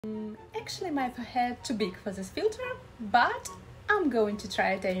Actually, my forehead too big for this filter, but I'm going to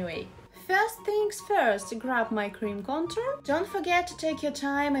try it anyway. First things first, grab my cream contour. Don't forget to take your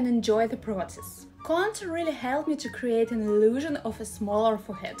time and enjoy the process. Contour really helped me to create an illusion of a smaller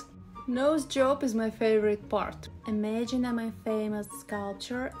forehead. Nose job is my favorite part. Imagine my famous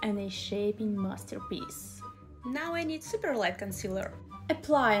sculpture and a shaping masterpiece. Now I need super light concealer.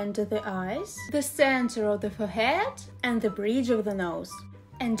 Apply under the eyes, the center of the forehead and the bridge of the nose.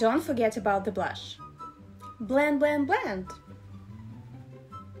 And don't forget about the blush. Blend, blend, blend!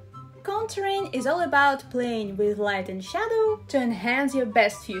 Contouring is all about playing with light and shadow to enhance your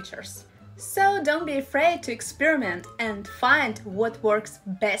best features. So don't be afraid to experiment and find what works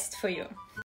best for you.